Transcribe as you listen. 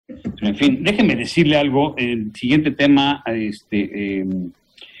En fin, déjeme decirle algo. El siguiente tema,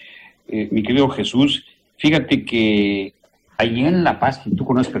 mi querido Jesús, fíjate que allí en La Paz, y tú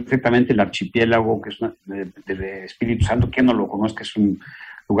conoces perfectamente el archipiélago, que es del Espíritu Santo, que no lo conozca, es un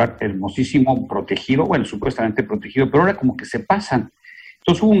lugar hermosísimo, protegido, bueno, supuestamente protegido, pero ahora como que se pasan.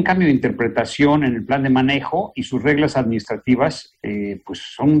 Entonces hubo un cambio de interpretación en el plan de manejo y sus reglas administrativas, pues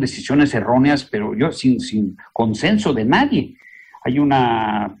son decisiones erróneas, pero sin consenso de nadie. Hay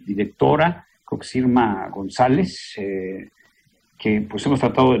una directora, creo que es Irma González, que pues hemos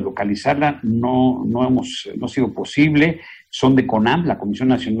tratado de localizarla, no ha sido posible. Son de CONAM, la Comisión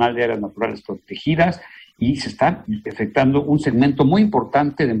Nacional de Áreas Naturales Protegidas, y se está afectando un segmento muy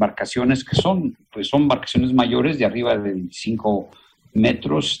importante de embarcaciones que son embarcaciones mayores de arriba de 25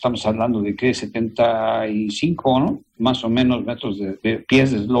 metros, estamos hablando de que 75, ¿no? Más o menos metros de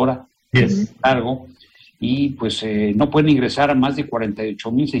pies de eslora, pies largo, y pues no pueden ingresar a más de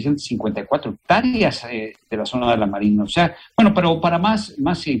 48.654 hectáreas de la zona de la Marina. O sea, bueno, pero para más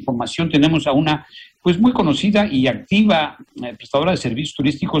información tenemos a una pues muy conocida y activa prestadora de servicios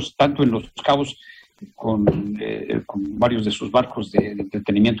turísticos, tanto en Los Cabos con varios de sus barcos de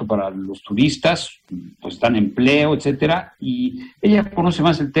entretenimiento para los turistas, pues dan empleo, etcétera, y ella conoce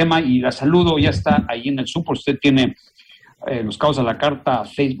más el tema y la saludo, ya está ahí en el Zoom, usted tiene Los Cabos a la Carta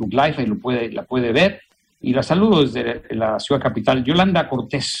Facebook Live, ahí la puede ver, y la saludo desde la ciudad capital. Yolanda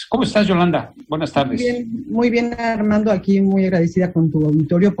Cortés. ¿Cómo estás, Yolanda? Buenas tardes. Muy bien, Armando, aquí muy agradecida con tu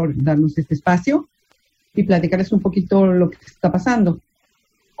auditorio por darnos este espacio y platicarles un poquito lo que está pasando.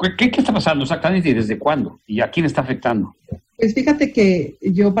 ¿Qué está pasando exactamente y desde cuándo? ¿Y a quién está afectando? Pues fíjate que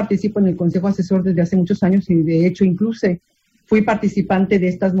yo participo en el Consejo Asesor desde hace muchos años y de hecho incluso fui participante de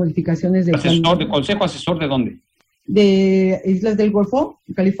estas modificaciones del ¿Consejo Asesor de dónde? De Islas del Golfo,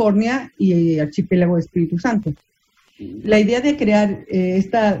 California y Archipiélago de Espíritu Santo. La idea de crear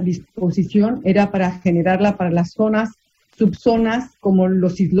esta disposición era para generarla para las subzonas como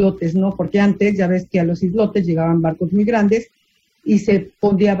los islotes, ¿no? Porque antes ya ves que a los islotes llegaban barcos muy grandes y se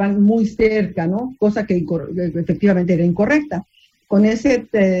fondeaban muy cerca, ¿no? Cosa que efectivamente era incorrecta. Con ese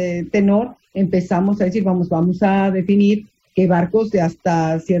tenor empezamos a decir, vamos a definir que barcos de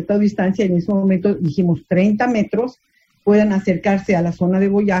hasta cierta distancia, en ese momento dijimos 30 metros, puedan acercarse a la zona de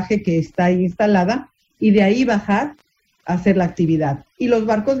boyaje que está ahí instalada y de ahí bajar a hacer la actividad. Y los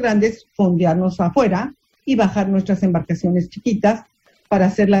barcos grandes fondearnos afuera y bajar nuestras embarcaciones chiquitas para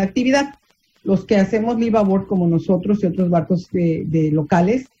hacer la actividad. Los que hacemos liveaboard como nosotros y otros barcos de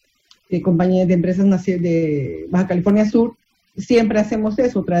locales, de compañías de empresas de Baja California Sur, siempre hacemos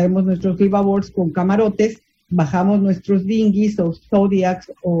eso, traemos nuestros liveaboards con camarotes, bajamos nuestros dinghies o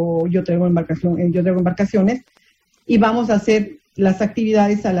Zodiacs, o yo traigo embarcaciones, y vamos a hacer las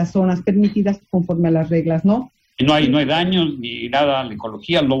actividades a las zonas permitidas conforme a las reglas, ¿no? Y no hay daños ni nada a la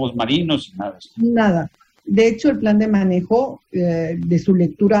ecología, lobos marinos, nada. Nada. De hecho, el plan de manejo, de su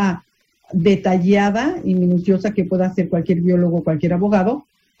lectura detallada y minuciosa que pueda hacer cualquier biólogo o cualquier abogado,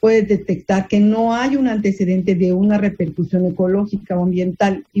 puede detectar que no hay un antecedente de una repercusión ecológica o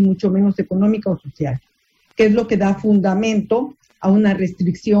ambiental y mucho menos económica o social, que es lo que da fundamento a una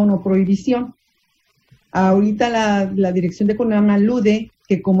restricción o prohibición. Ahorita la dirección de CONAM alude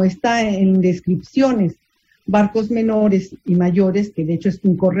que como está en descripciones barcos menores y mayores, que de hecho es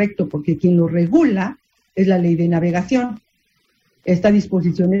incorrecto porque quien lo regula es la ley de navegación. Esta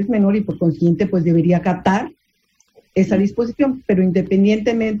disposición es menor y por consiguiente pues debería acatar esa disposición, pero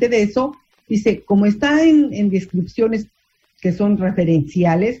independientemente de eso, dice, como está en descripciones que son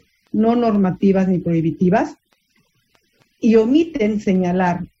referenciales, no normativas ni prohibitivas, y omiten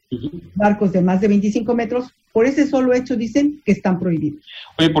señalar barcos de más de 25 metros, por ese solo hecho dicen que están prohibidos.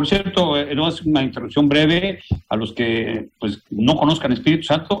 Oye, por cierto, no es una introducción breve a los que pues no conozcan Espíritu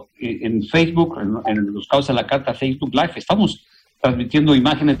Santo, en Facebook, en Los Cabos a la Carta Facebook Live, estamos transmitiendo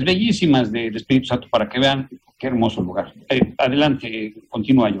imágenes bellísimas del Espíritu Santo para que vean qué hermoso lugar. Adelante,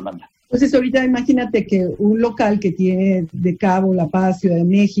 continúa, Yolanda. Entonces ahorita imagínate que un local que tiene de Cabo, La Paz, Ciudad de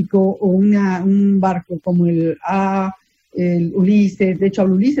México, o un barco como el Ulises, de hecho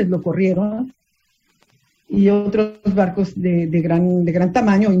al Ulises lo corrieron, y otros barcos de gran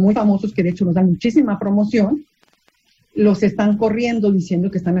tamaño y muy famosos que de hecho nos dan muchísima promoción, los están corriendo diciendo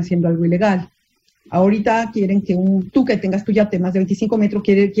que están haciendo algo ilegal. Ahorita quieren que tú que tengas tu yate más de 25 metros,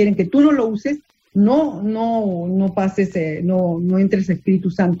 quieren que tú no lo uses, no pases, no entres a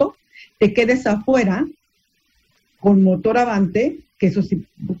Espíritu Santo, te quedes afuera con motor avante, que eso sí,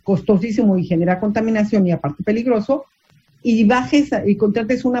 costosísimo y genera contaminación y aparte peligroso, y bajes y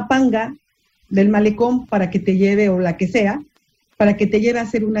contrates una panga del malecón para que te lleve, o la que sea, para que te lleve a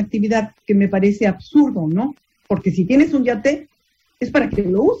hacer una actividad que me parece absurdo, ¿no? Porque si tienes un yate, es para que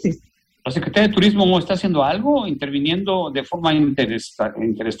lo uses. ¿La Secretaría de Turismo está haciendo algo, interviniendo de forma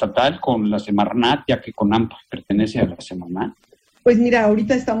interestatal con la Semarnat, ya que CONAMP pertenece a la Semarnat? Pues mira,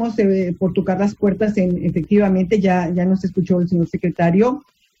 ahorita estamos por tocar las puertas, efectivamente, ya nos escuchó el señor secretario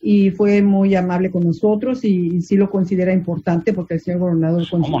y fue muy amable con nosotros y sí lo considera importante porque el señor gobernador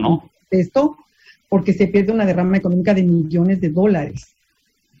considera esto, porque se pierde una derrama económica de millones de dólares.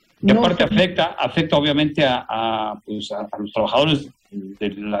 Y aparte afecta obviamente a los trabajadores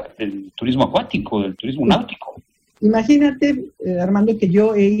del turismo acuático, del turismo náutico. Imagínate, Armando, que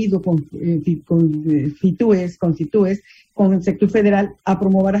yo he ido con CITUES, con el sector federal, a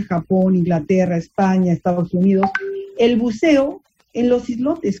promover a Japón, Inglaterra, España, Estados Unidos, el buceo en los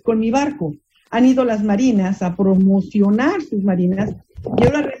islotes con mi barco. Han ido las marinas a promocionar sus marinas y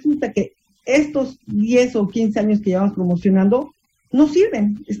ahora resulta que estos 10 o 15 años que llevamos promocionando no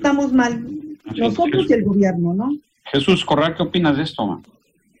sirven, estamos mal, nosotros y el gobierno, ¿no? Jesús Corral, ¿qué opinas de esto, man?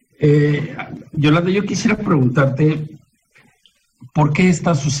 Yolanda, yo quisiera preguntarte, ¿por qué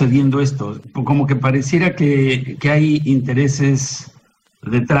está sucediendo esto? Como que pareciera que hay intereses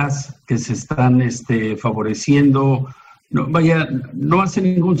detrás que se están favoreciendo. No hace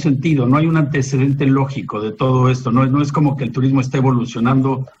ningún sentido, no hay un antecedente lógico de todo esto, no es como que el turismo esté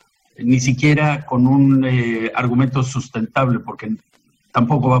evolucionando ni siquiera con un argumento sustentable, porque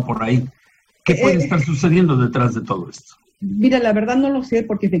tampoco va por ahí. ¿Qué puede estar sucediendo detrás de todo esto? Mira, la verdad no lo sé,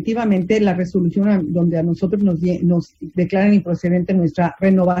 porque efectivamente la resolución donde a nosotros nos declaran improcedente nuestra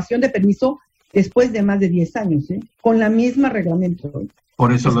renovación de permiso después de más de 10 años, con la misma reglamento.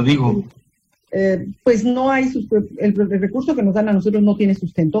 Por eso lo digo. Pues no hay el recurso que nos dan a nosotros no tiene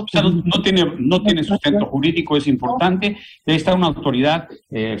sustento. O sea, no tiene sustento jurídico, es importante. Está una autoridad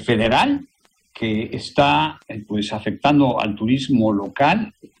federal que está pues afectando al turismo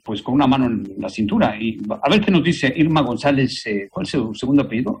local pues con una mano en la cintura. Y a ver qué nos dice Irma González, ¿cuál es su segundo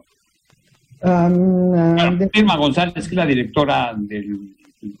apellido? Irma González, que es la directora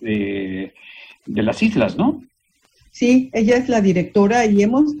de las islas, ¿no? Sí, ella es la directora y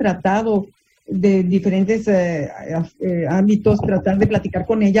hemos tratado de diferentes ámbitos, tratar de platicar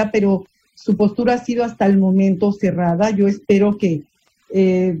con ella, pero su postura ha sido hasta el momento cerrada. Yo espero que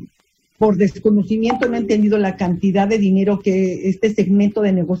por desconocimiento no ha entendido la cantidad de dinero que este segmento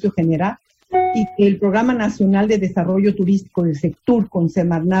de negocio genera y que el Programa Nacional de Desarrollo Turístico del Sector con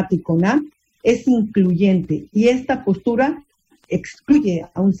Semarnat y CONAMP es incluyente y esta postura excluye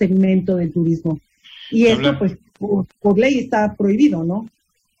a un segmento del turismo. Y esto, pues, por ley está prohibido, ¿no?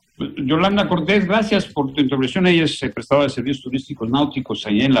 Yolanda Cortés, gracias por tu intervención. Ella es prestadora de servicios turísticos náuticos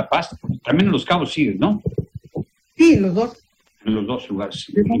allá en La Paz. También en Los Cabos sigues, ¿no? Sí, los dos. En los dos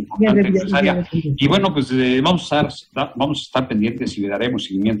lugares. Y bueno, pues vamos a estar pendientes y le daremos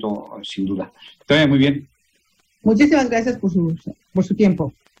seguimiento sin duda. Te vaya muy bien. Muchísimas gracias por su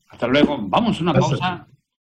tiempo. Hasta luego. Vamos a una pausa.